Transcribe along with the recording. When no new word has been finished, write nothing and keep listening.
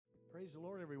Praise the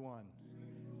Lord, everyone.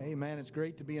 Amen. It's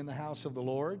great to be in the house of the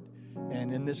Lord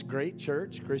and in this great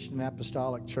church, Christian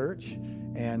Apostolic Church.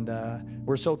 And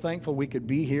we're so thankful we could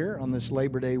be here on this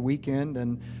Labor Day weekend.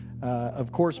 And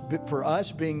of course, for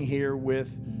us being here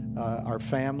with our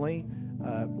family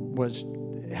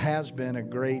has been a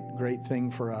great thing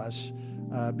for us.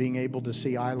 Being able to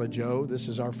see Isla Joe, this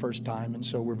is our first time, and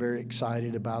so we're very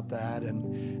excited about that.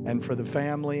 And for the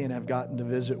family, and have gotten to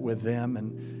visit with them,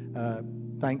 and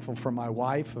thankful for my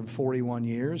wife of 41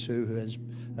 years who is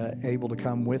able to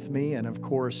come with me. And of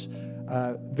course,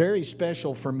 very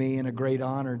special for me and a great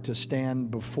honor to stand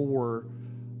before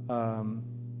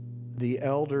the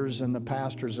elders and the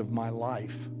pastors of my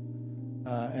life.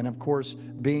 And of course,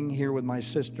 being here with my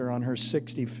sister on her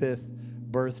 65th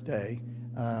birthday,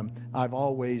 I've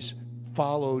always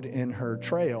followed in her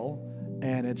trail,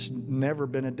 and it's never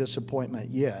been a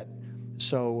disappointment yet.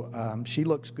 So she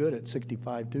looks good at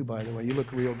 65 too, by the way. You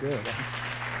look real good.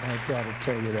 I got to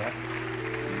tell you that.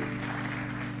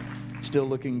 Still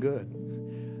looking good.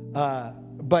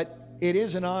 But it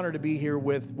is an honor to be here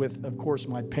with, of course,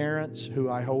 my parents, who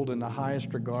I hold in the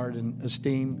highest regard and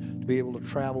esteem, to be able to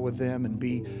travel with them and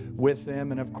be with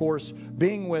them. And, of course,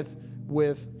 being with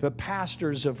the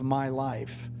pastors of my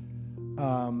life,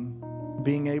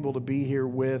 being able to be here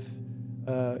with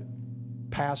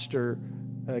Pastor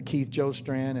Keith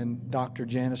Jostrand and Dr.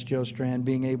 Janice Jostrand,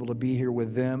 being able to be here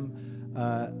with them.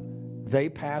 They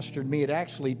pastored me. It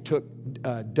actually took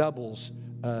doubles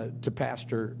to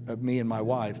pastor me and my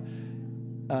wife.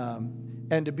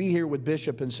 And to be here with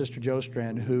Bishop and Sister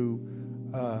Jostrand, who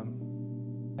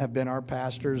have been our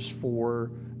pastors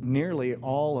for nearly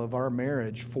all of our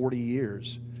marriage, 40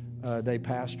 years. They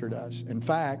pastored us. In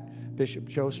fact, Bishop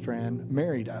Jostrand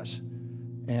married us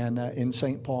and in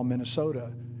St. Paul,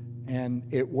 Minnesota. And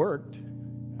it worked.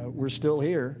 We're still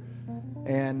here.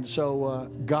 And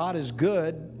so God is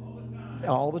good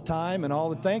all the time,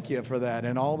 and thank you for that.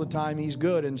 And all the time He's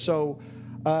good. And so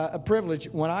a privilege.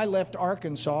 When I left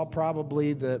Arkansas,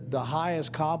 probably the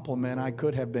highest compliment I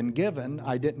could have been given,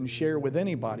 I didn't share with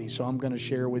anybody, so I'm going to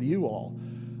share with you all.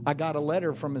 I got a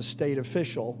letter from a state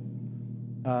official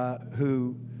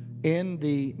who, in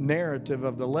the narrative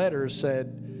of the letter,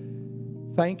 said,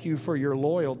 "Thank you for your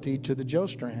loyalty to the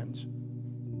Jostrands."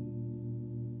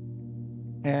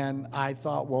 And I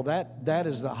thought, well, that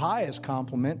is the highest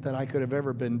compliment that I could have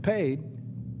ever been paid.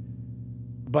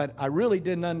 But I really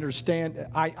didn't understand.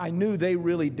 I knew they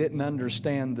really didn't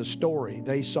understand the story.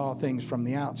 They saw things from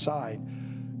the outside.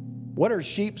 What are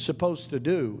sheep supposed to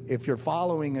do? If you're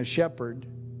following a shepherd,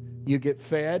 you get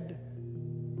fed,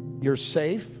 you're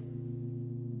safe,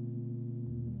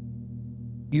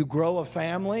 you grow a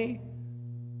family,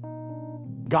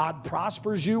 God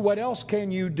prospers you. What else can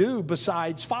you do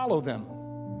besides follow them?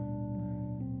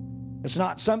 It's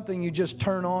not something you just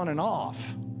turn on and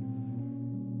off.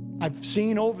 I've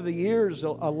seen over the years a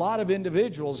lot of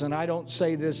individuals, and I don't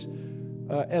say this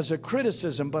as a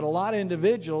criticism, but a lot of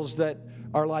individuals that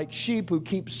are like sheep who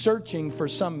keep searching for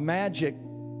some magic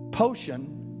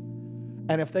potion.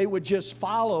 And if they would just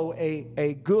follow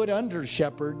a good under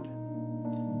shepherd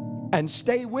and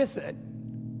stay with it,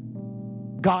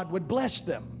 God would bless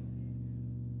them.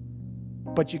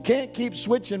 But you can't keep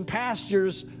switching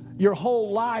pastures your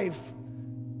whole life.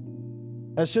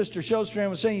 As Sister Jostrand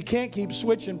was saying, you can't keep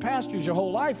switching pastors your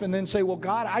whole life and then say, well,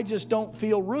 God, I just don't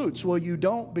feel roots. Well, you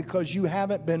don't, because you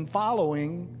haven't been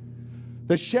following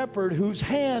the shepherd whose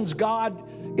hands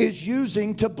God is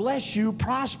using to bless you,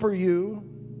 prosper you,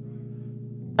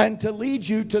 and to lead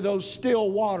you to those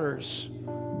still waters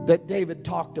that David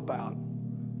talked about.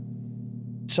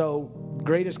 So, the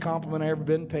greatest compliment I've ever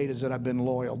been paid is that I've been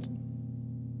loyal.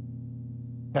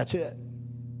 That's it.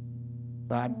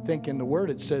 I think in the Word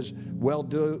it says, well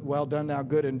done, thou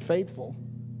good and faithful.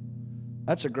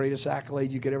 That's the greatest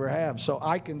accolade you could ever have. So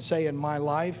I can say in my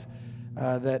life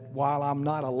that while I'm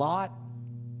not a lot,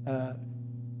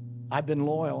 I've been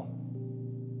loyal.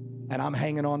 And I'm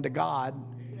hanging on to God.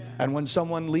 And when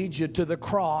someone leads you to the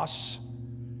cross,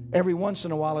 every once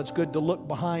in a while it's good to look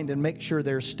behind and make sure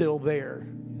they're still there.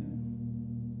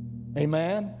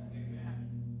 Amen?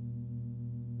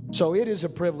 So it is a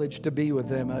privilege to be with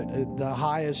them. The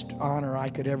highest honor I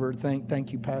could ever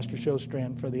thank you, Pastor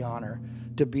Jostrand, for the honor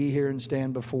to be here and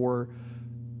stand before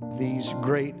these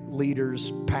great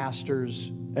leaders,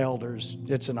 pastors, elders.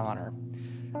 It's an honor.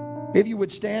 If you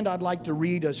would stand, I'd like to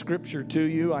read a scripture to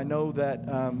you. I know that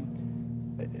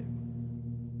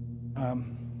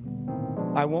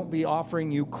I won't be offering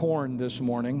you corn this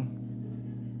morning,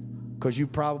 because you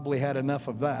probably had enough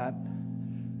of that.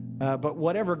 But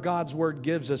whatever God's Word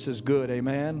gives us is good,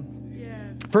 amen?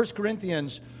 Yes. 1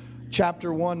 Corinthians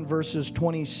chapter 1, verses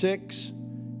 26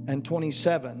 and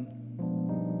 27.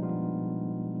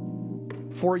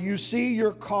 For you see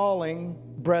your calling,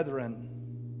 brethren,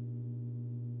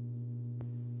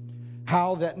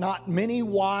 how that not many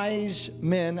wise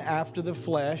men after the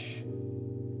flesh,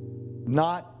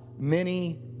 not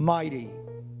many mighty,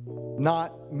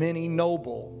 not many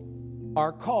noble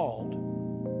are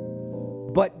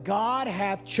called. But God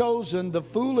hath chosen the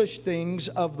foolish things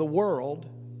of the world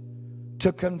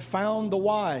to confound the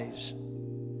wise.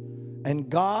 And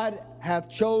God hath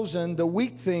chosen the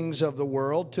weak things of the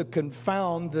world to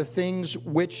confound the things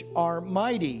which are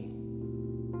mighty.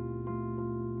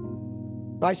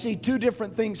 I see two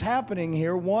different things happening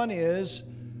here. One is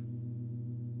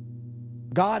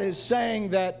God is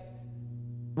saying that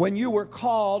when you were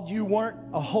called, you weren't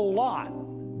a whole lot.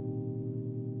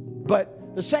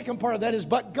 But the second part of that is,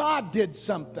 but God did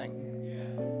something.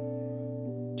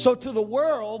 So to the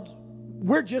world,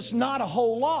 we're just not a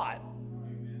whole lot.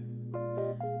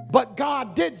 But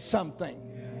God did something.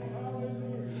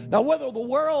 Now, whether the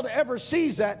world ever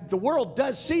sees that, the world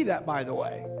does see that, by the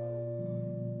way.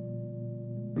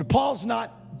 Paul's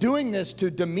not doing this to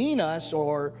demean us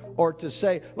or to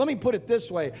say, let me put it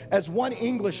this way. As one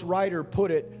English writer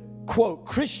put it, quote,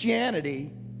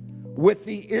 Christianity, with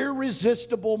the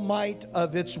irresistible might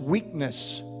of its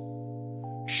weakness,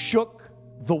 shook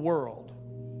the world,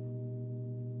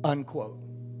 unquote.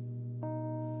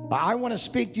 I want to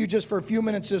speak to you just for a few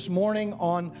minutes this morning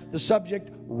on the subject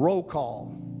roll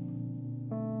call.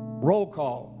 Roll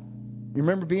call. You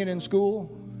remember being in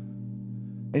school?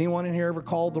 Anyone in here ever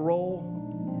called the roll?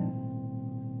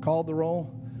 Called the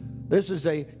roll? This is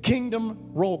a kingdom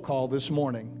roll call this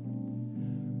morning.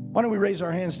 Why don't we raise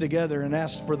our hands together and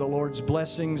ask for the Lord's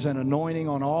blessings and anointing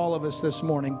on all of us this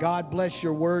morning. God bless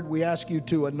your word. We ask you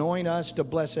to anoint us, to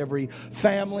bless every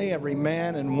family, every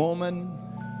man and woman.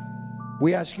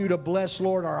 We ask you to bless,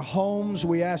 Lord, our homes.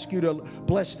 We ask you to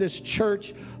bless this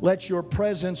church. Let your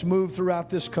presence move throughout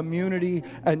this community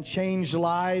and change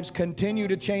lives. Continue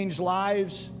to change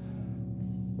lives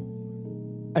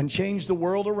and change the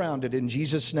world around it in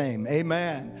Jesus' name.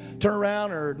 Amen. Turn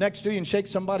around or next to you and shake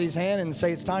somebody's hand and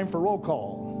say it's time for roll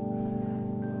call.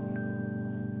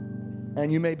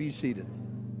 And you may be seated.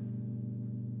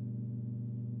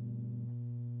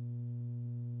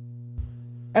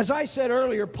 As I said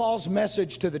earlier, Paul's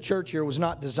message to the church here was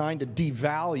not designed to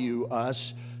devalue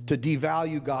us, to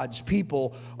devalue God's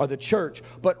people or the church,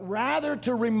 but rather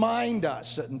to remind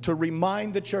us and to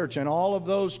remind the church and all of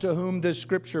those to whom this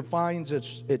scripture finds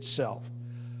itself,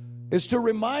 is to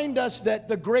remind us that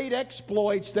the great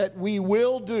exploits that we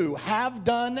will do, have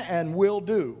done and will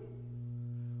do,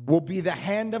 will be the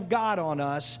hand of God on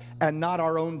us and not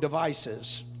our own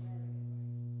devices.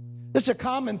 This is a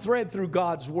common thread through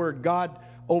God's word. God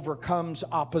overcomes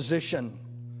opposition.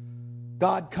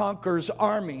 God conquers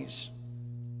armies.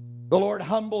 The Lord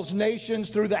humbles nations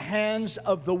through the hands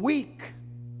of the weak.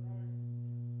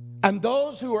 And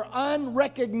those who are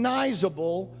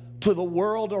unrecognizable to the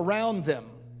world around them.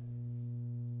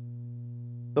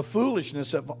 The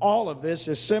foolishness of all of this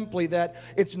is simply that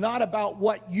it's not about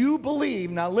what you believe.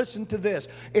 Now listen to this.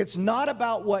 It's not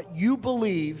about what you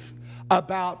believe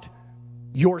about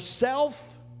yourself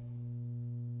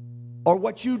or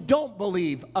what you don't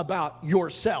believe about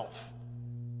yourself.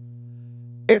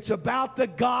 It's about the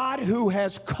God who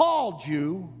has called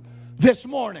you this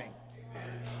morning.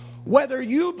 Whether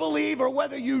you believe or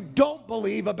whether you don't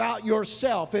believe about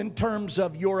yourself in terms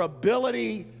of your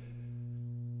ability,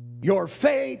 your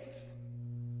faith,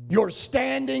 your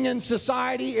standing in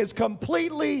society is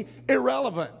completely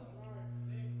irrelevant.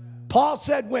 Paul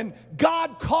said when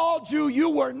God called you,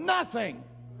 you were nothing.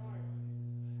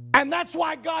 And that's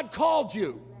why God called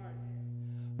you.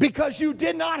 Because you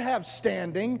did not have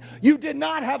standing, you did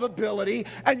not have ability,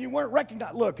 and you weren't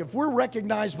recognized. Look, if we're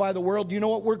recognized by the world, you know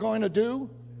what we're going to do?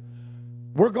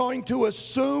 We're going to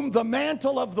assume the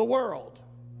mantle of the world.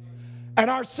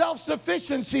 And our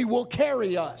self-sufficiency will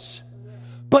carry us.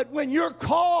 But when you're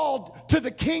called to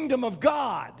the kingdom of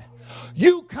God,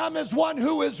 you come as one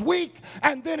who is weak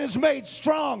and then is made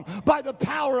strong by the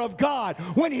power of God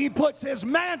when He puts His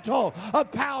mantle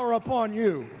of power upon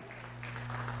you.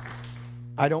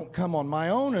 I don't come on my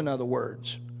own, in other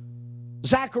words.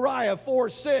 Zechariah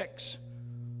 4:6.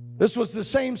 This was the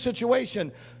same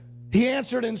situation. He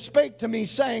answered and spake to me,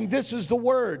 saying, this is the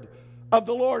word of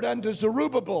the Lord unto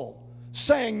Zerubbabel,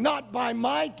 saying, not by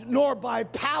might nor by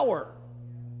power,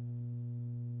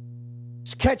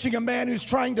 It's catching a man who's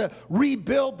trying to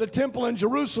rebuild the temple in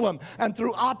Jerusalem, and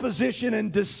through opposition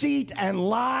and deceit and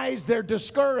lies, they're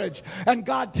discouraged. And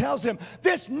God tells him,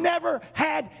 this never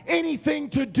had anything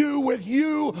to do with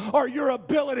you or your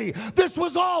ability. This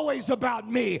was always about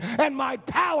me and my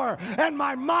power and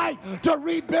my might to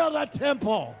rebuild a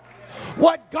temple.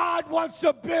 What God wants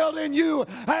to build in you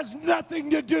has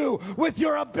nothing to do with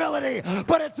your ability,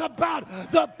 but it's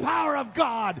about the power of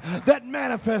God that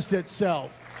manifests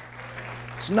itself.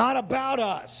 It's not about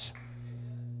us.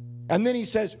 And then he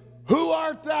says, who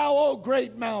art thou, O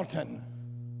great mountain?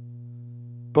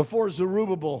 Before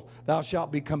Zerubbabel thou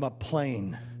shalt become a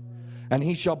plain, and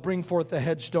he shall bring forth the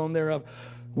headstone thereof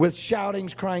with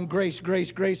shoutings, crying, grace,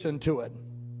 grace, grace unto it.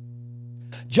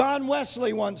 John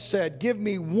Wesley once said, give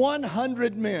me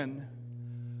 100 men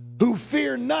who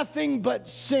fear nothing but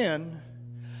sin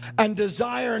and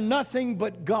desire nothing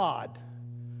but God,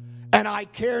 and I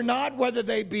care not whether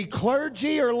they be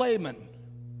clergy or laymen.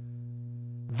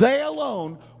 They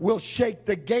alone will shake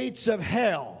the gates of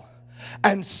hell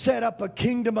and set up a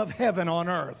kingdom of heaven on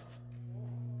earth.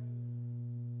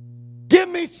 Give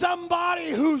me somebody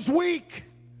who's weak,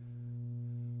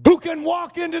 who can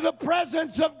walk into the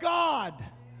presence of God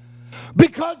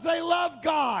because they love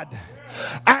God.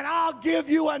 And I'll give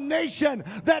you a nation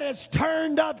that is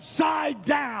turned upside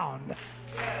down.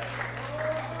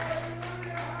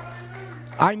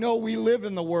 I know we live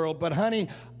in the world, but honey,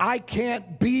 I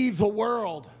can't be the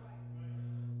world.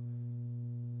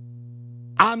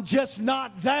 I'm just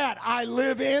not that. I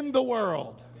live in the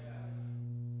world.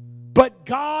 But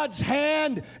God's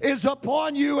hand is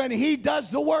upon you, and He does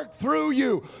the work through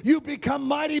you. You become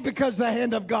mighty because of the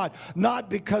hand of God, not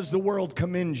because the world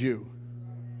commends you.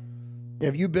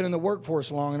 If you've been in the workforce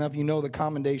long enough, you know the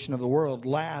commendation of the world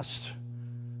lasts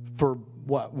for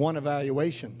what? One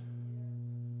evaluation.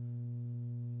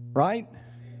 Right?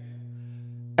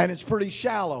 And it's pretty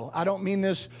shallow. I don't mean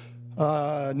this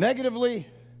negatively,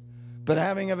 but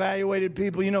having evaluated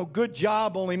people, you know, good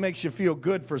job only makes you feel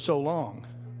good for so long.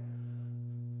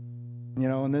 You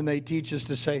know, and then they teach us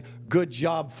to say, good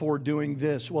job for doing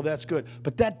this. Well, that's good.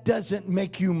 But that doesn't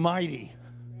make you mighty.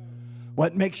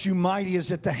 What makes you mighty is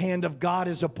that the hand of God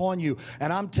is upon you.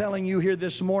 And I'm telling you here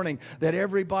this morning that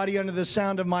everybody under the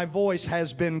sound of my voice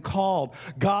has been called.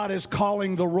 God is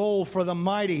calling the roll for the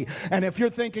mighty. And if you're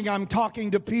thinking I'm talking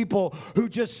to people who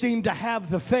just seem to have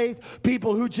the faith,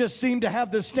 people who just seem to have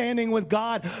the standing with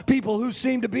God, people who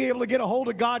seem to be able to get a hold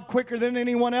of God quicker than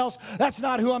anyone else, that's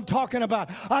not who I'm talking about.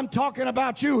 I'm talking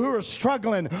about you who are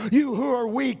struggling, you who are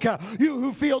weak, you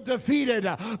who feel defeated,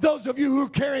 those of you who are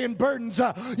carrying burdens.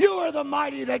 You are the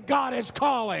mighty that God is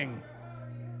calling.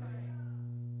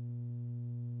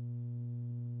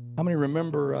 How many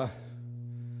remember,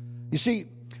 you see,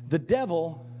 the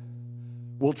devil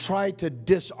will try to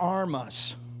disarm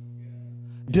us,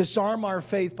 disarm our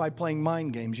faith by playing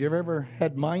mind games. You ever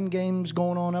had mind games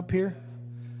going on up here?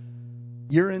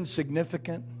 You're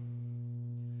insignificant.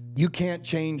 You can't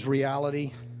change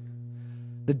reality.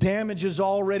 The damage is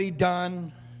already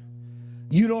done.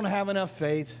 You don't have enough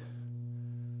faith.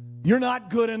 You're not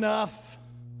good enough.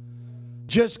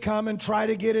 Just come and try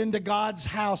to get into God's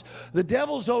house. The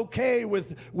devil's okay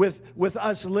with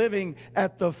us living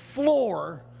at the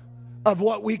floor of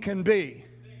what we can be.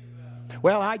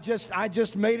 Well, I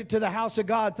just made it to the house of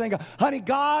God. Honey,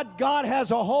 God has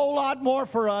a whole lot more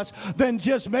for us than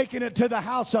just making it to the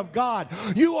house of God.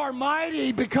 You are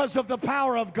mighty because of the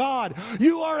power of God.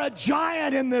 You are a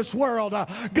giant in this world.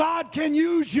 God can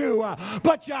use you,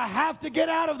 but you have to get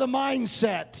out of the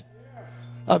mindset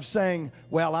of saying,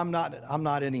 well, I'm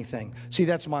not anything. See,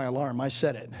 that's my alarm. I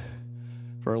set it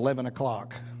for 11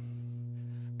 o'clock.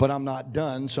 But I'm not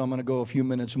done, so I'm going to go a few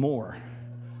minutes more.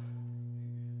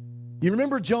 You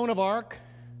remember Joan of Arc?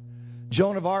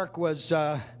 Joan of Arc was,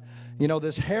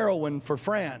 this heroine for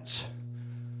France.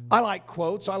 I like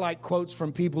quotes. I like quotes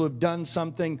from people who've done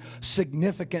something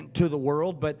significant to the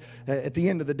world. But at the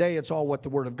end of the day, it's all what the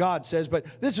Word of God says. But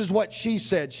this is what she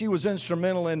said. She was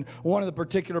instrumental in one of the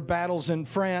particular battles in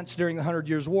France during the 100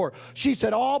 Years' War. She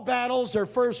said, all battles are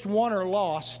first won or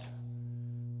lost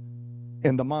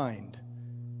in the mind.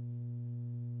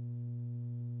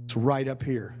 It's right up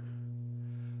here.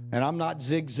 And I'm not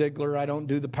Zig Ziglar. I don't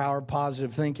do the power of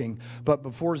positive thinking. But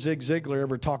before Zig Ziglar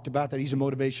ever talked about that, he's a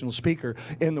motivational speaker.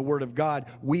 In the Word of God,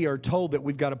 we are told that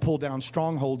we've got to pull down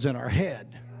strongholds in our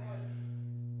head.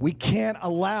 We can't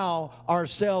allow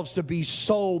ourselves to be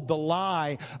sold the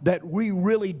lie that we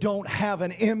really don't have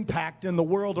an impact in the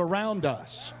world around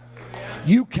us.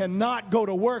 You cannot go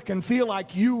to work and feel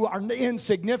like you are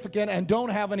insignificant and don't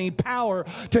have any power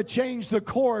to change the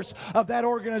course of that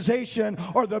organization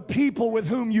or the people with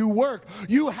whom you work.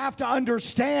 You have to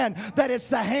understand that it's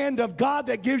the hand of God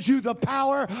that gives you the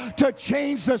power to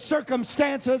change the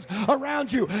circumstances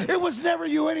around you. It was never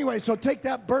you anyway, so take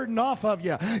that burden off of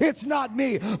you. It's not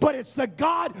me, but it's the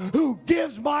God who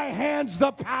gives my hands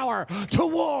the power to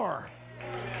war.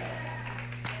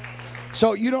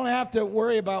 So you don't have to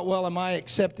worry about, well, am I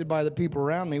accepted by the people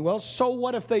around me? Well, so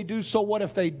what if they do? So what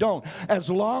if they don't? As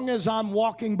long as I'm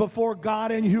walking before God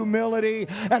in humility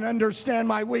and understand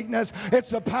my weakness, it's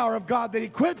the power of God that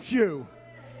equips you.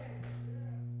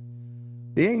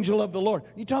 The angel of the Lord.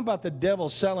 You talk about the devil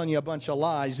selling you a bunch of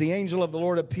lies. The angel of the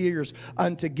Lord appears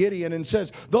unto Gideon and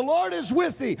says, the Lord is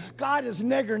with thee. God is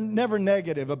never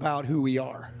negative about who we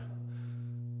are.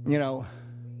 You know,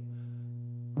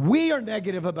 we are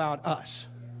negative about us.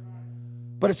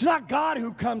 But it's not God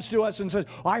who comes to us and says,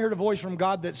 I heard a voice from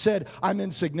God that said, I'm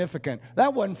insignificant.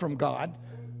 That wasn't from God.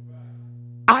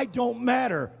 I don't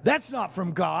matter. That's not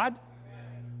from God.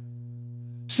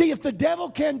 See, if the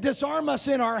devil can disarm us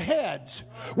in our heads,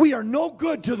 we are no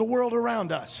good to the world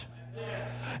around us.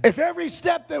 If every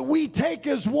step that we take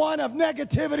is one of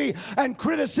negativity and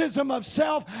criticism of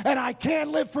self, and I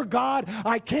can't live for God,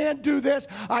 I can't do this,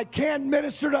 I can't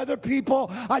minister to other people,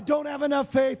 I don't have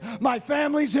enough faith, my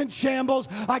family's in shambles,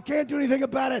 I can't do anything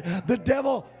about it, the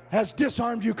devil has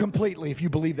disarmed you completely if you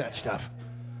believe that stuff.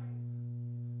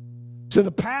 So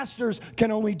the pastors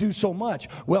can only do so much.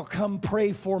 Well, come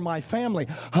pray for my family.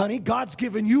 Honey, God's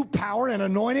given you power and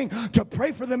anointing to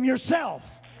pray for them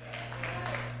yourself.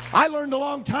 I learned a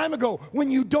long time ago,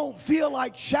 when you don't feel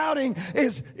like shouting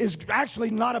is actually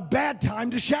not a bad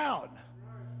time to shout.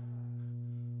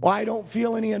 Well, I don't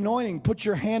feel any anointing. Put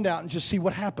your hand out and just see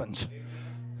what happens.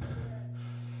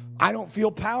 I don't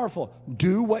feel powerful.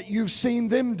 Do what you've seen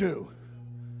them do.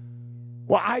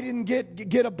 Well, I didn't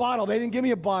get a bottle. They didn't give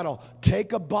me a bottle.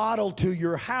 Take a bottle to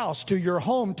your house, to your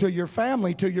home, to your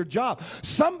family, to your job.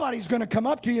 Somebody's going to come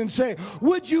up to you and say,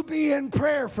 would you be in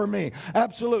prayer for me?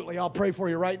 Absolutely. I'll pray for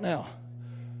you right now.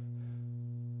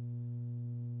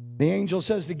 The angel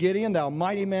says to Gideon, thou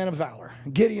mighty man of valor.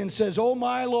 Gideon says, oh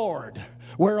my Lord,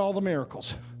 where are all the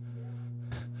miracles?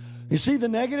 You see the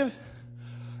negative?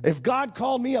 If God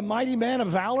called me a mighty man of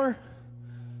valor,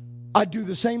 I'd do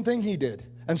the same thing he did.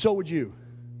 And so would you.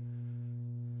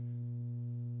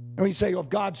 And we say, well, if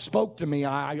God spoke to me,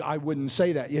 I wouldn't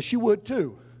say that. Yes, you would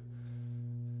too.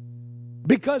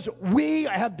 Because we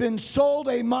have been sold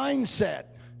a mindset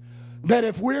that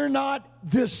if we're not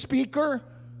the speaker,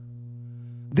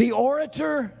 the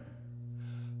orator,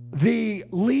 the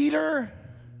leader,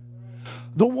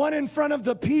 the one in front of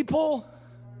the people,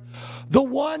 the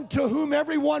one to whom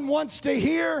everyone wants to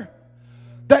hear,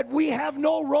 that we have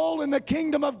no role in the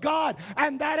kingdom of God.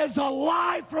 And that is a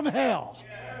lie from hell.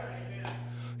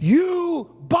 You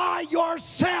by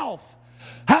yourself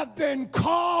have been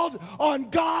called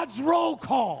on God's roll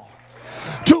call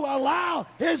to allow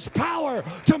His power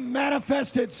to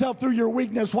manifest itself through your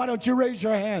weakness. Why don't you raise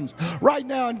your hands right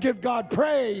now and give God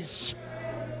praise?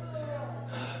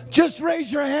 Just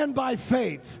raise your hand by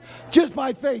faith. Just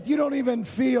by faith. You don't even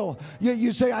feel.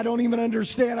 You say, I don't even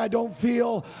understand. I don't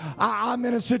feel. I'm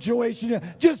in a situation.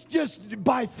 Just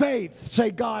by faith,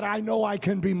 say, God, I know I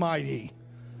can be mighty.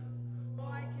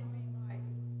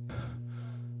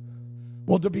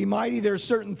 Well, to be mighty, there's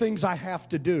certain things I have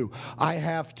to do. I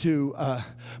have to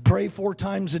pray 4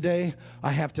 times a day.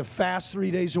 I have to fast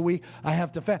 3 days a week. I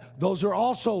have to fast. Those are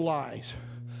also lies.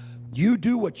 You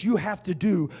do what you have to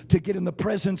do to get in the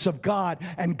presence of God,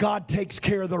 and God takes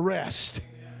care of the rest.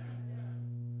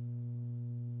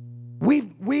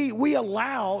 We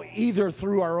allow, either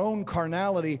through our own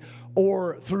carnality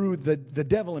or through the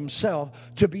devil himself,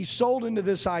 to be sold into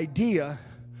this idea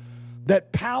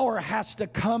that power has to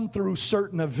come through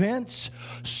certain events,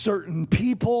 certain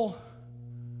people,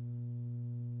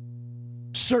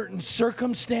 certain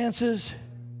circumstances.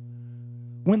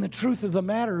 When the truth of the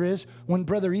matter is, when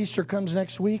Brother Easter comes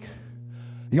next week,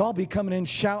 y'all be coming in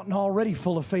shouting already,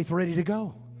 full of faith, ready to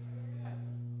go.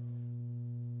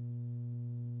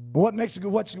 What's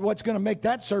going to make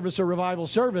that service a revival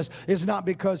service is not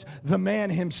because the man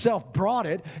himself brought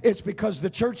it. It's because the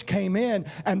church came in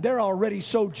and they're already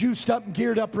so juiced up and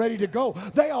geared up, ready to go.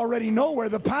 They already know where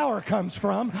the power comes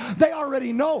from. They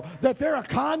already know that they're a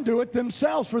conduit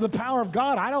themselves for the power of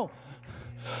God.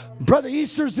 Brother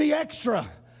Easter's the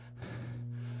extra.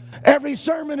 Every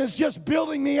sermon is just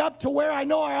building me up to where I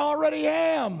know I already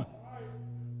am.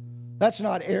 That's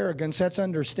not arrogance. That's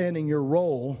understanding your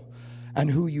role and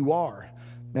who you are.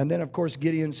 And then, of course,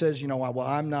 Gideon says, well,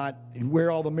 I'm not, where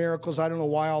are all the miracles? I don't know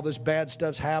why all this bad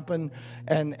stuff's happened.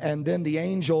 And then the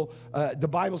angel, the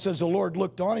Bible says the Lord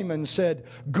looked on him and said,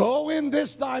 go in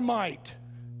this thy might.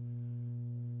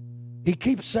 He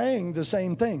keeps saying the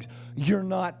same things. You're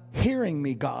not hearing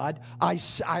me, God. I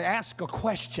ask a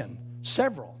question,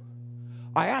 several.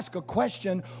 I ask a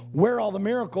question, where are all the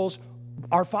miracles?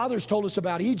 Our fathers told us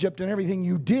about Egypt and everything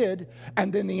you did.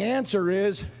 And then the answer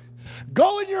is,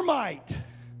 go in your might.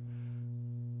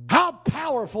 How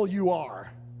powerful you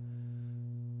are.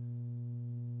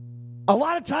 A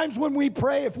lot of times when we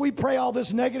pray, if we pray all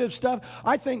this negative stuff,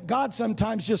 I think God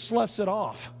sometimes just sloughs it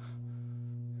off.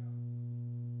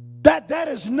 That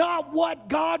is not what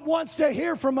God wants to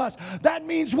hear from us. That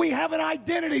means we have an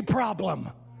identity problem.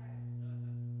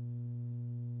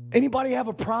 Anybody have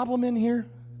a problem in here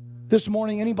this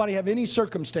morning? Anybody have any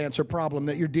circumstance or problem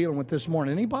that you're dealing with this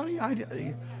morning? Anybody?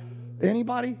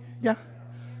 Anybody? Yeah.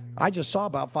 I just saw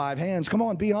about 5 hands. Come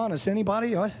on, be honest.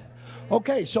 Anybody?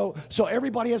 Okay, so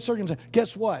everybody has circumstances.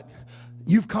 Guess what?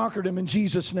 You've conquered them in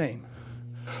Jesus' name.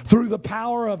 Through the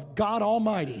power of God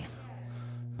Almighty.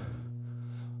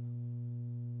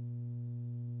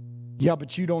 Yeah,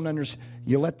 but you don't understand.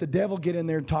 You let the devil get in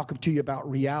there and talk to you about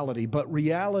reality. But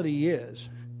reality is,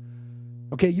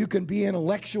 okay, you can be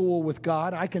intellectual with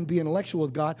God. I can be intellectual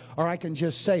with God. Or I can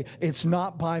just say, it's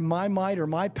not by my might or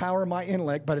my power or my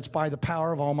intellect, but it's by the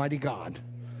power of Almighty God.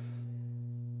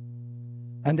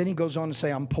 And then he goes on to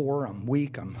say, I'm poor, I'm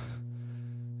weak, And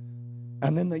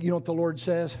then you know what the Lord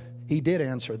says? He did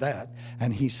answer that.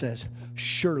 And he says,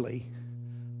 surely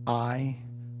I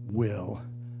will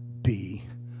be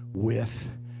with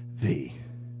thee.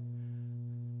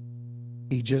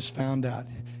 He just found out,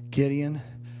 Gideon,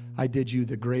 I did you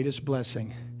the greatest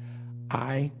blessing.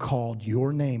 I called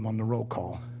your name on the roll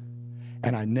call,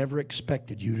 and I never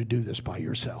expected you to do this by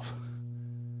yourself.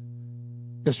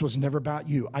 This was never about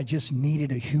you. I just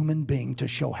needed a human being to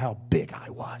show how big I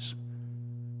was.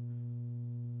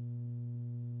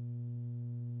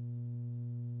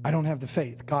 I don't have the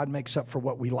faith. God makes up for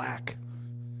what we lack.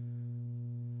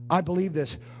 I believe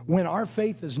this. When our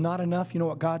faith is not enough, you know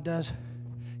what God does?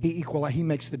 He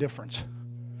makes the difference.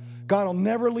 God will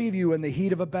never leave you in the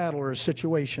heat of a battle or a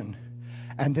situation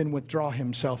and then withdraw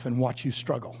himself and watch you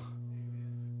struggle.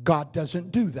 God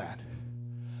doesn't do that.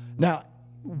 Now,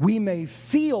 we may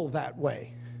feel that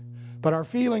way, but our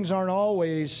feelings aren't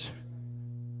always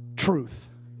truth.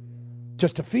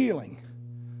 Just a feeling,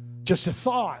 just a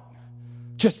thought,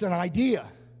 just an idea.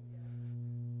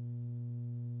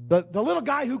 The little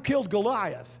guy who killed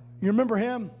Goliath, you remember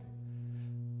him?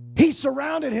 He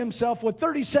surrounded himself with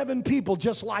 37 people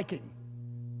just like him.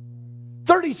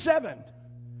 37.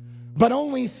 But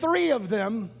only 3 of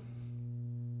them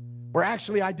were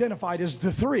actually identified as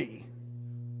the 3.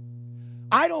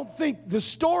 I don't think the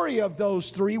story of those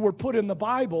 3 were put in the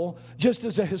Bible just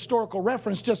as a historical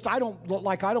reference. I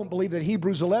don't believe that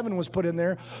Hebrews 11 was put in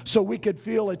there so we could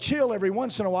feel a chill every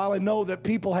once in a while and know that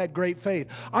people had great faith.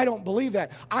 I don't believe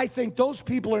that. I think those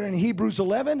people are in Hebrews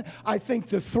 11. I think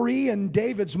the 3 and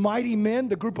David's mighty men,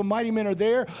 the group of mighty men, are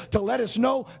there to let us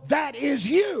know that is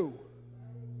you.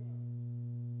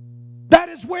 That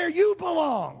is where you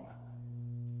belong.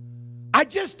 I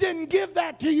just didn't give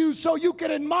that to you so you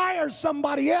could admire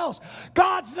somebody else.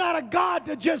 God's not a God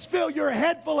to just fill your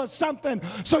head full of something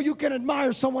so you can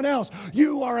admire someone else.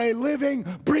 You are a living,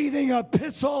 breathing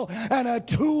epistle and a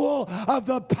tool of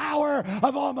the power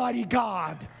of Almighty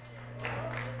God.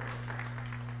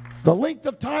 The length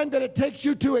of time that it takes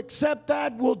you to accept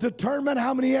that will determine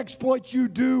how many exploits you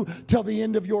do till the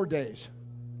end of your days.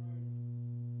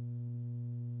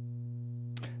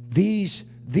 These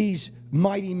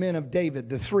mighty men of David,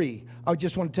 the 3. I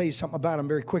just want to tell you something about them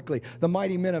very quickly. The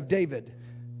mighty men of David,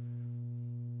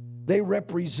 they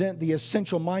represent the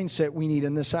essential mindset we need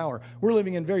in this hour. We're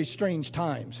living in very strange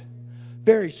times.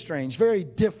 Very strange, very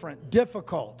different,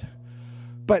 difficult.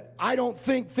 But I don't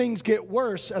think things get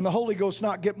worse and the Holy Ghost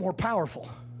not get more powerful.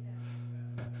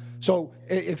 So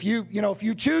if you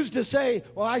choose to say,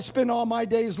 well, I spend all my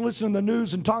days listening to the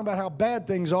news and talking about how bad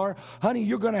things are, honey,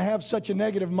 you're going to have such a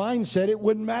negative mindset, it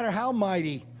wouldn't matter how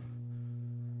mighty.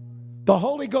 The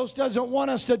Holy Ghost doesn't want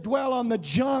us to dwell on the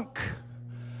junk.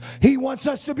 He wants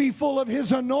us to be full of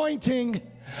His anointing.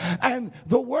 And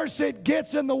the worse it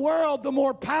gets in the world, the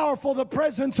more powerful the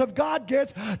presence of God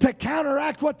gets to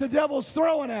counteract what the devil's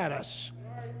throwing at us.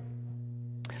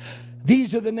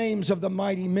 These are the names of the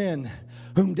mighty men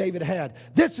whom David had.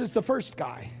 This is the first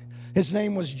guy. His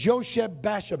name was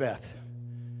Josheb-Basshebeth.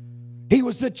 He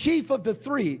was the chief of the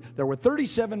 3. There were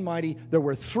 37 mighty. There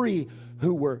were 3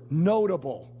 who were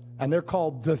notable, and they're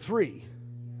called the 3.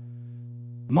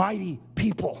 mighty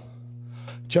people,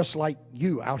 just like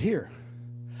you out here.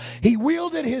 He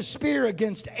wielded his spear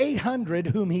against 800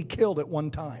 whom he killed at one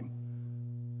time.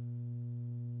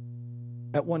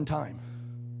 At one time.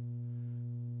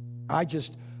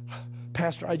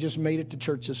 Pastor, I just made it to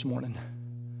church this morning.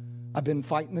 I've been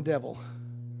fighting the devil.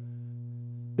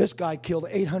 This guy killed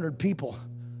 800 people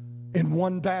in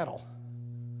one battle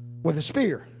with a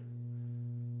spear.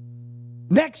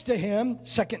 Next to him,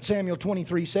 2 Samuel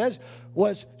 23 says,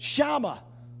 was Shammah,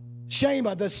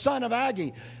 the son of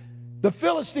Agee. The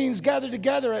Philistines gathered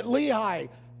together at Lehi,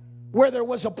 where there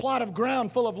was a plot of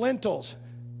ground full of lentils,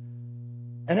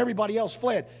 and everybody else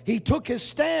fled. He took his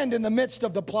stand in the midst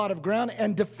of the plot of ground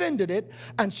and defended it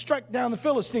and struck down the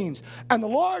Philistines. And the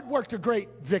Lord worked a great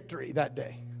victory that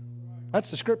day.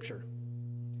 That's the scripture.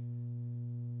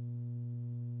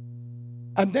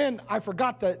 And then I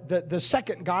forgot the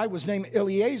second guy was named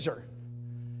Eleazar.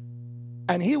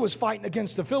 And he was fighting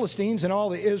against the Philistines, and all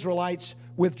the Israelites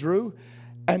withdrew.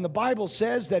 And the Bible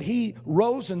says that he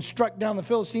rose and struck down the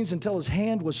Philistines until his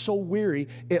hand was so weary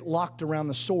it locked around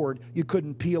the sword you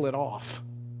couldn't peel it off.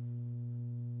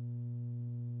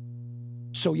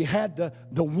 So you had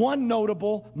the one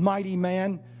notable mighty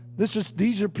man.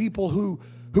 These are people who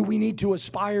we need to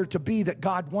aspire to be, that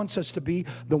God wants us to be.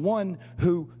 The one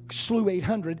who slew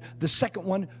 800. The second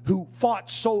one who fought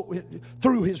so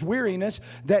through his weariness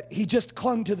that he just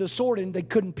clung to the sword and they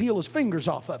couldn't peel his fingers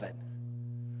off of it.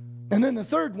 And then the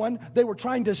third one, they were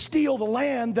trying to steal the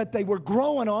land that they were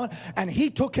growing on, and he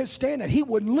took his stand and he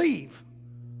wouldn't leave.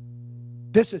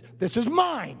 This is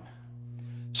mine.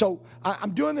 So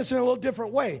I'm doing this in a little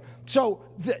different way. So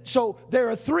there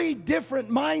are three different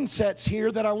mindsets here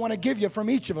that I want to give you from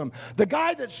each of them. The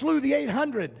guy that slew the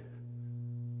 800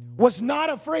 was not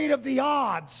afraid of the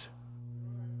odds.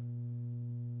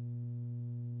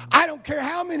 I don't care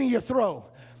how many you throw.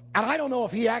 And I don't know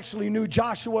if he actually knew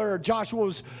Joshua, or Joshua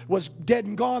was dead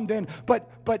and gone then.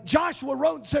 But Joshua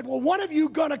wrote and said, well, one of you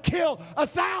going to kill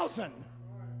 1,000.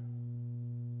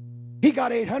 He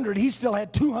got 800. He still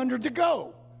had 200 to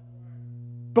go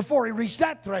before he reached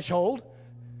that threshold.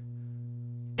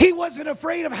 He wasn't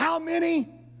afraid of how many.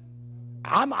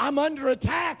 I'm under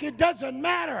attack. It doesn't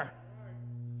matter.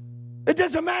 It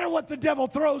doesn't matter what the devil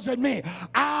throws at me.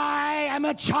 I am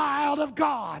a child of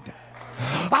God.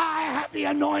 I have the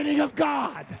anointing of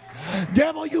God.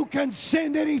 Devil, you can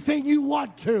send anything you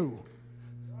want to.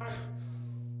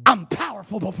 I'm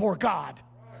powerful before God.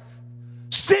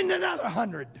 Send another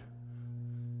 100.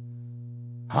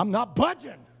 I'm not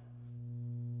budging.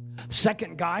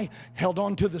 Second guy held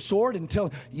on to the sword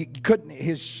until he couldn't.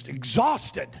 He's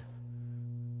exhausted.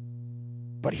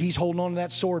 But he's holding on to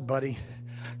that sword, buddy.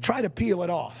 Try to peel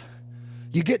it off.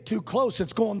 You get too close,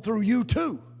 it's going through you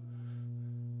too.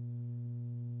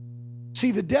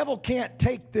 See, the devil can't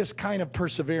take this kind of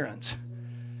perseverance.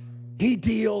 He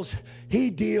deals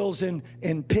in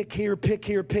pick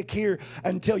here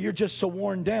until you're just so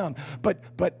worn down. But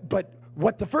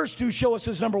what the first two show us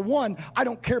is, number one, I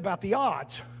don't care about the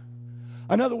odds.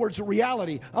 In other words, the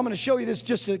reality. I'm going to show you this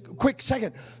just a quick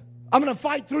second. I'm going to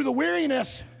fight through the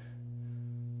weariness.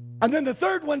 And then the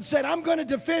third one said, I'm going to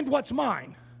defend what's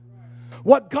mine.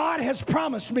 What God has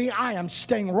promised me, I am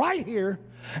staying right here,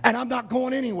 and I'm not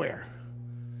going anywhere.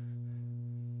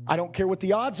 I don't care what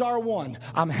the odds are. One,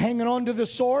 I'm hanging on to the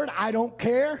sword. I don't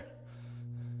care.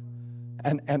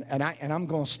 And I'm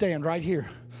going to stand right here.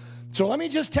 So let me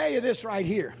just tell you this right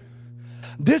here.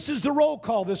 This is the roll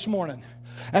call this morning.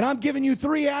 And I'm giving you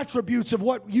three attributes of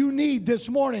what you need this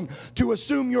morning to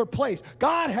assume your place.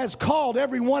 God has called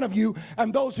every one of you,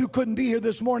 and those who couldn't be here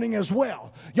this morning as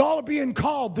well. Y'all are being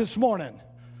called this morning.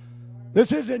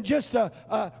 This isn't just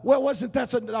wasn't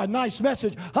that a nice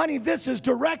message? Honey, this is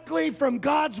directly from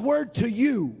God's word to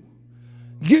you.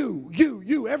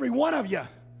 You, every one of you.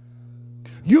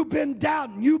 You've been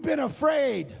doubting. You've been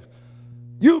afraid.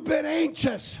 You've been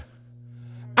anxious.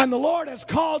 And the Lord has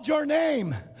called your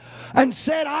name and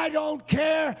said, I don't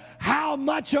care how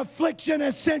much affliction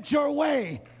is sent your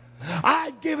way.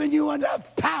 I've given you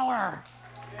enough power.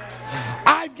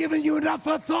 I've given you enough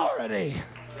authority.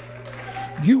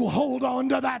 You hold on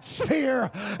to that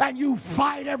spear and you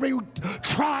fight every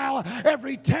trial,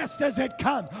 every test as it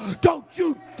comes. Don't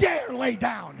you dare lay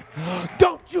down.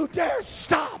 Don't you dare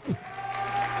stop.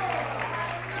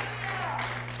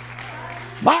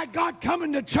 My God,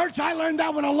 coming to church, I learned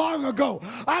that one long ago.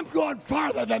 I'm going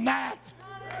farther than that.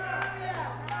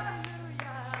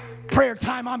 Prayer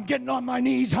time, I'm getting on my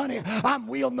knees, honey. I'm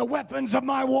wielding the weapons of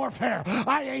my warfare.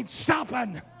 I ain't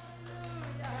stopping.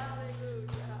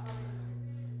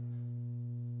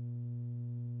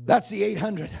 That's the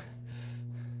 800.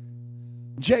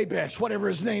 Jabesh, whatever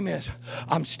his name is,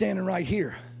 I'm standing right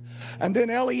here. And then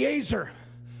Eliezer,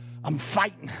 I'm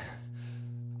fighting.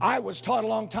 I was taught a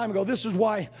long time ago, this is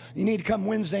why you need to come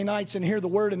Wednesday nights and hear the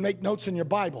word and make notes in your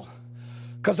Bible.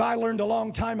 Because I learned a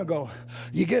long time ago,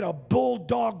 you get a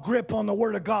bulldog grip on the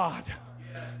word of God.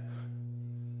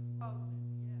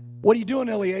 What are you doing,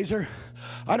 Eliezer?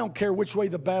 I don't care which way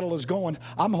the battle is going.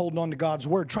 I'm holding on to God's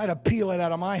word. Try to peel it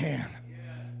out of my hand.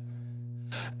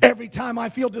 Every time I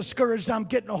feel discouraged, I'm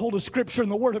getting a hold of Scripture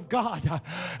and the Word of God.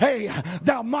 Hey,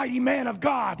 thou mighty man of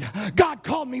God. God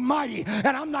called me mighty, and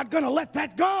I'm not going to let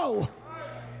that go.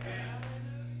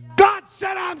 God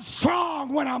said I'm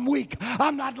strong when I'm weak.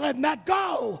 I'm not letting that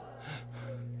go.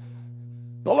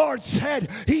 The Lord said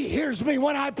He hears me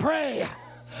when I pray.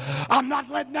 I'm not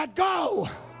letting that go.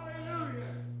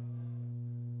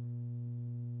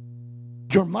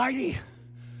 You're mighty.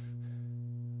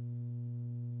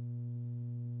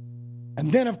 And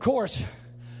then, of course,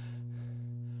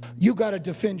 you got to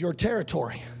defend your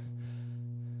territory.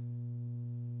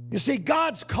 You see,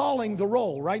 God's calling the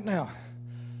roll right now.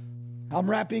 I'm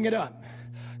wrapping it up.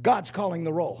 God's calling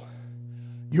the roll.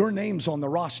 Your name's on the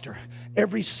roster.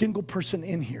 Every single person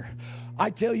in here. I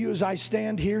tell you, as I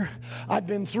stand here, I've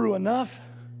been through enough.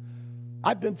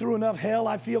 I've been through enough hell.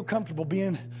 I feel comfortable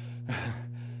being...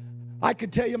 I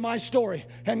could tell you my story.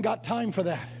 Hadn't got time for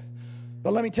that.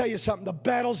 But let me tell you something. The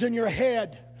battle's in your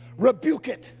head. Rebuke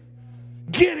it.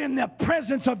 Get in the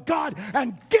presence of God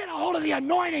and get a hold of the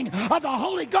anointing of the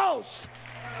Holy Ghost.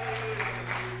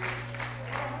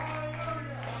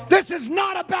 This is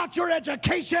not about your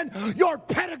education, your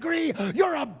pedigree,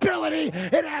 your ability.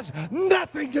 It has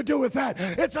nothing to do with that.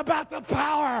 It's about the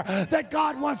power that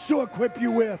God wants to equip you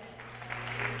with.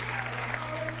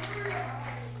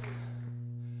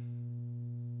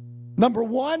 Number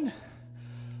one,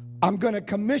 I'm going to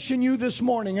commission you this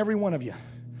morning, every one of you,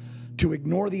 to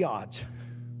ignore the odds.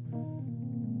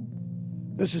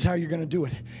 This is how you're going to do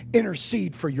it.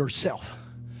 Intercede for yourself.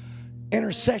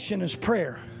 Intercession is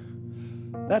prayer.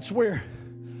 That's where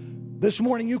this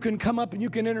morning you can come up and you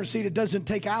can intercede. It doesn't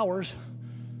take hours.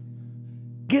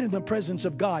 Get in the presence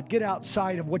of God. Get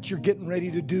outside of what you're getting ready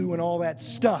to do and all that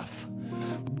stuff.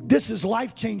 This is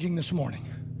life-changing this morning.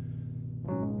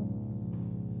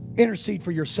 Intercede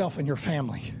for yourself and your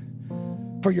family,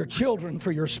 for your children,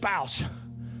 for your spouse.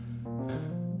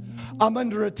 I'm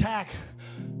under attack.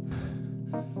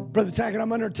 Brother Tackett,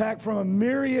 I'm under attack from a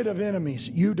myriad of enemies.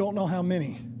 You don't know how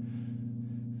many.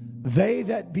 They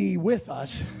that be with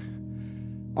us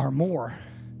are more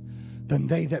than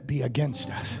they that be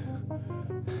against us.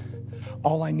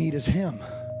 All I need is Him.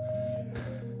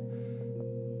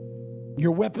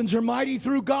 Your weapons are mighty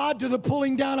through God to the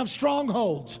pulling down of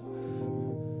strongholds,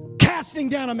 casting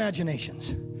down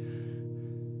imaginations.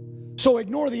 So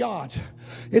ignore the odds.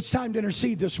 It's time to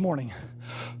intercede this morning.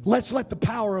 Let's let the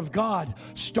power of God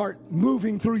start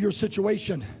moving through your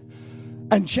situation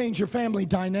and change your family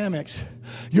dynamics,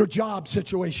 your job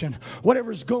situation,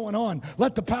 whatever's going on.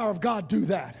 Let the power of God do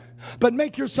that. But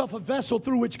make yourself a vessel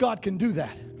through which God can do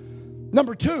that.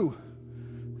 Number two,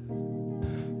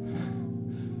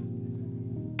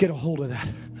 get a hold of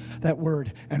that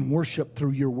word and worship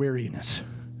through your weariness.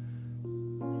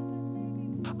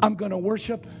 I'm going to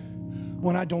worship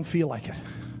when I don't feel like it.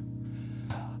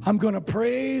 I'm going to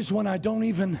praise when I don't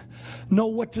even know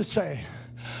what to say.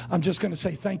 I'm just going to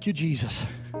say, thank you, Jesus.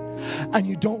 And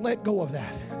you don't let go of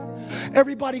that.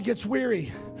 Everybody gets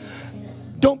weary.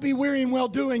 Don't be weary in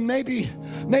well-doing. Maybe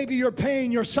your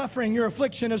pain, your suffering, your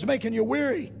affliction is making you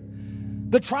weary.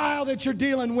 The trial that you're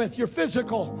dealing with, your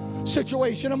physical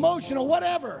situation, emotional,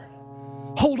 whatever.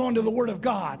 Hold on to the Word of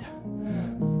God.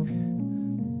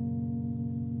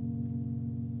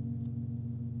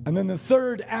 And then the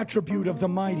third attribute of the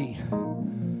mighty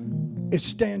is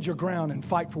stand your ground and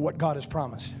fight for what God has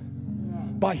promised.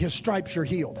 By His stripes you're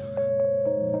healed.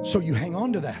 So you hang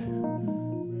on to that.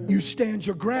 You stand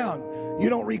your ground. You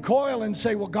don't recoil and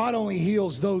say, well, God only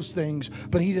heals those things,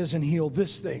 but He doesn't heal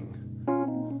this thing.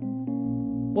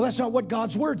 Well, that's not what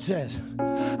God's Word says.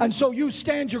 And so you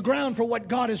stand your ground for what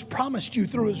God has promised you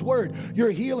through His Word.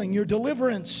 Your healing, your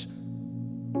deliverance,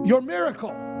 your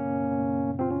miracle.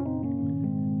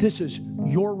 This is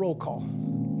your roll call.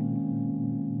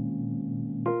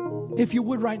 If you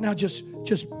would right now, just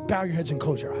bow your heads and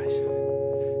close your eyes.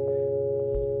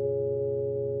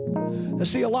 Now,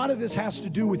 see, a lot of this has to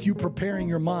do with you preparing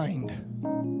your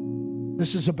mind.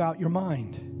 This is about your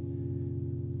mind.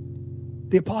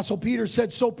 The Apostle Peter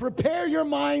said, so prepare your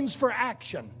minds for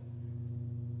action.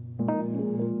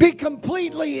 Be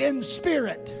completely in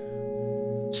spirit,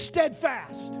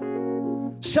 steadfast,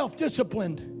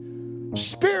 self-disciplined,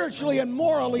 spiritually and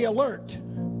morally alert.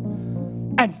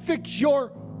 and fix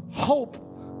your hope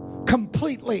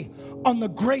completely on the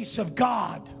grace of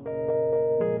God.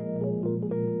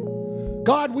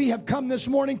 God, we have come this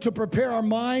morning to prepare our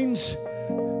minds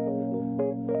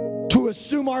to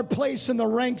assume our place in the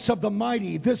ranks of the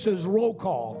mighty. This is roll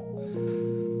call.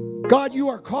 God, you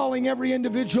are calling every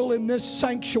individual in this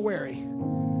sanctuary,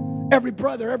 every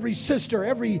brother, every sister,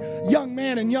 every young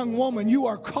man and young woman. You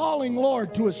are calling,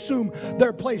 Lord, to assume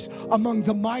their place among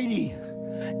the mighty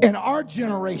in our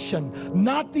generation,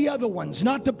 not the other ones,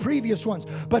 not the previous ones,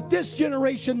 but this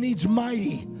generation needs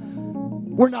mighty.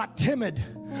 We're not timid.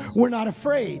 We're not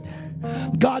afraid,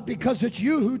 God, because it's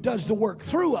you who does the work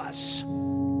through us.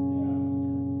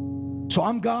 So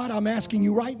I'm asking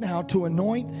you right now to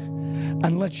anoint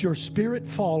and let your Spirit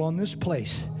fall on this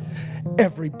place.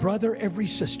 Every brother, every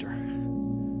sister.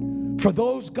 For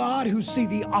those, God, who see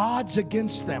the odds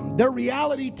against them, their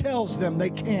reality tells them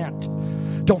they can't.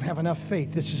 Don't have enough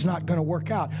faith. This is not going to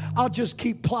work out. I'll just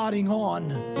keep plodding on.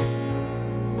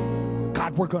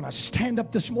 God, we're going to stand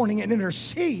up this morning and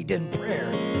intercede in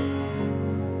prayer.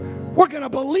 We're going to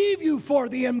believe you for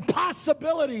the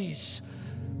impossibilities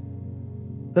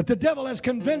that the devil has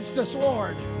convinced us,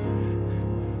 Lord,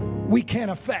 we can't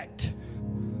affect.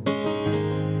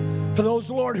 For those,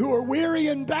 Lord, who are weary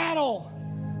in battle,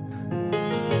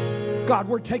 God,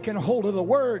 we're taking hold of the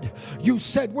word. You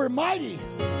said we're mighty.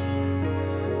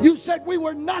 You said we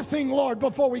were nothing, Lord,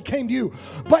 before we came to you.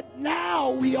 But now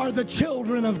we are the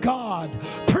children of God,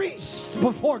 priests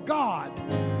before God.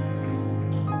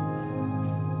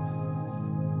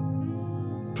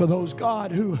 For those,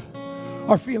 God, who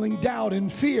are feeling doubt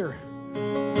and fear,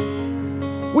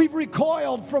 we've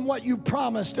recoiled from what you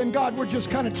promised, and God, we're just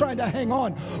kind of trying to hang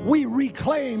on. We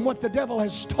reclaim what the devil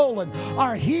has stolen,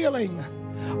 our healing,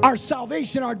 our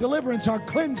salvation, our deliverance, our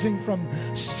cleansing from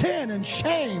sin and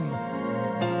shame.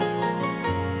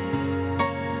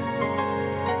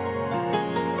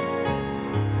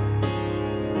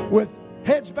 With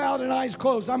heads bowed and eyes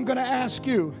closed, I'm going to ask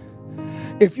you,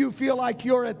 if you feel like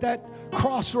you're at that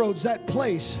crossroads, that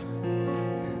place,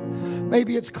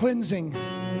 maybe it's cleansing,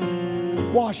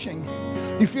 washing,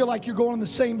 you feel like you're going on the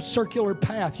same circular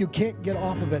path, you can't get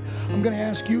off of it, I'm going to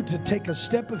ask you to take a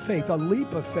step of faith, a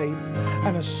leap of faith,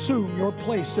 and assume your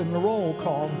place in the roll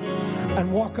call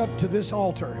and walk up to this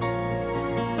altar.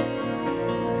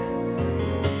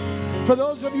 For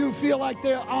those of you who feel like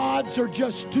their odds are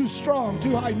just too strong,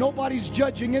 too high, nobody's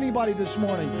judging anybody this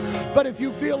morning. But if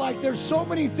you feel like there's so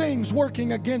many things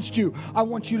working against you, I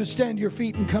want you to stand to your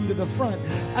feet and come to the front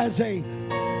as a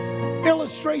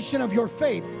illustration of your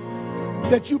faith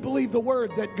that you believe the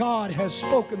word that God has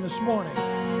spoken this morning.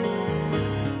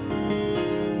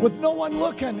 With no one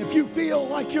looking, if you feel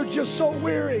like you're just so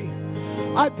weary,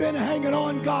 I've been hanging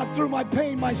on, God, through my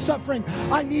pain, my suffering.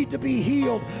 I need to be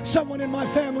healed. Someone in my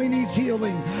family needs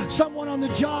healing. Someone on the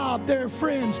job, their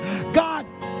friends. God,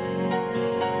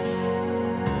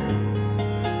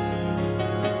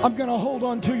 I'm going to hold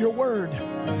on to your word.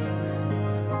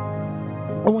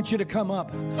 I want you to come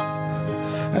up.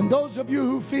 And those of you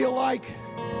who feel like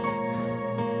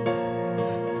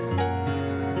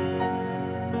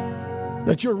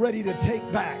that you're ready to take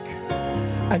back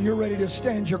and you're ready to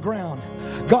stand your ground,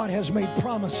 God has made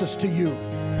promises to you,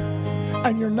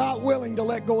 and you're not willing to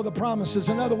let go of the promises.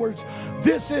 In other words,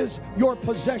 this is your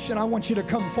possession. I want you to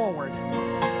come forward.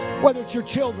 Whether it's your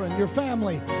children, your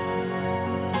family,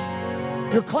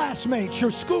 your classmates,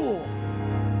 your school.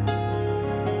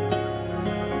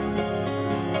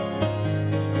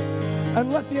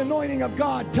 And let the anointing of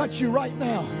God touch you right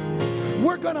now.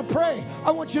 We're going to pray.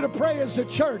 I want you to pray as a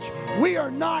church. We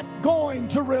are not going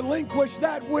to relinquish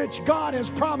that which God has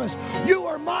promised. You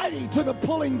are mighty to the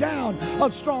pulling down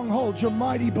of strongholds. You're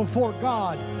mighty before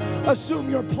God. Assume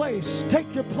your place.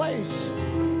 Take your place.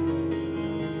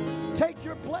 Take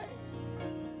your place.